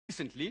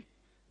recently,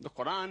 the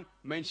Qur'an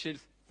mentions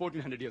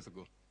 1400 years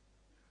ago.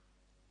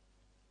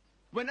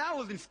 When I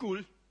was in school,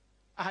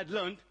 I had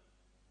learned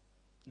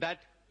that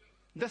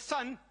the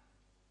sun,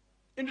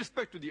 in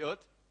respect to the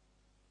earth,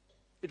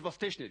 it was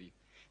stationary.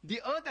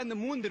 The earth and the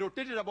moon, they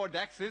rotated about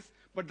the axis,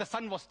 but the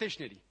sun was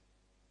stationary.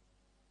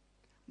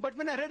 But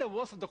when I read a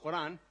verse of the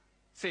Qur'an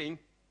saying,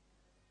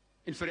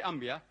 in Surah Al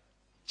Ambiya,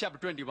 chapter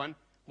 21,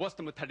 verse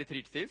number 33,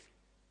 it says,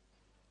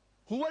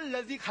 Huwa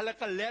allazi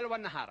khalaqa al-layla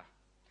wan-nahara.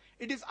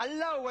 It is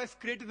Allah who has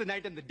created the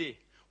night and the day.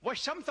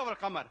 Wash-shamsa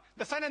wal-qamar,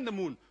 the sun and the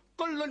moon.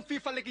 Kullun fi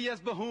falaki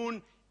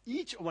yasbahoon,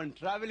 each one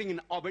traveling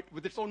in orbit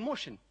with its own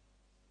motion.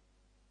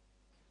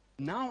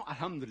 Now,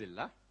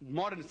 Alhamdulillah,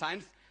 modern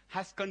science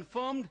has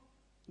confirmed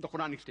the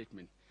Quranic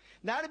statement.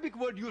 The Arabic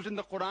word used in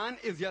the Quran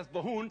is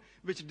Yasbahoon,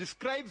 which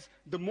describes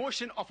the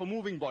motion of a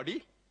moving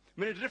body.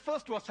 When it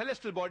refers to a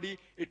celestial body,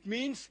 it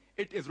means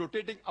it is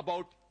rotating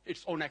about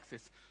its own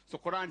axis. So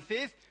Quran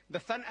says the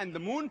sun and the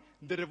moon,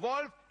 they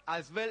revolve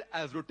as well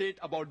as rotate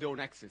about their own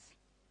axis.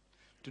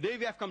 Today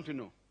we have come to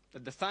know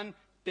that the sun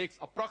takes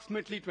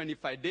approximately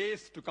 25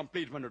 days to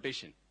complete one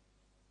rotation.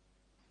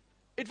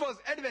 It was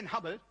Edvin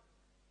Hubbel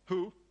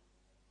who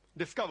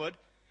discovered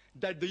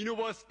that the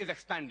universe is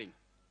expanding.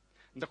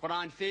 The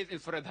Quran says in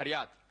Surah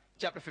Dhariyat,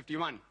 chapter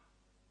 51,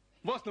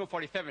 verse number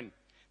 47,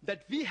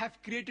 that we have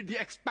created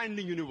the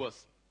expanding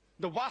universe,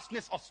 the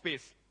vastness of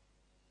space.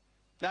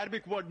 The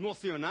Arabic word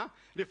Mohsiana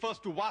refers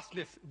to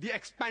vastness, the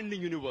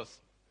expanding universe.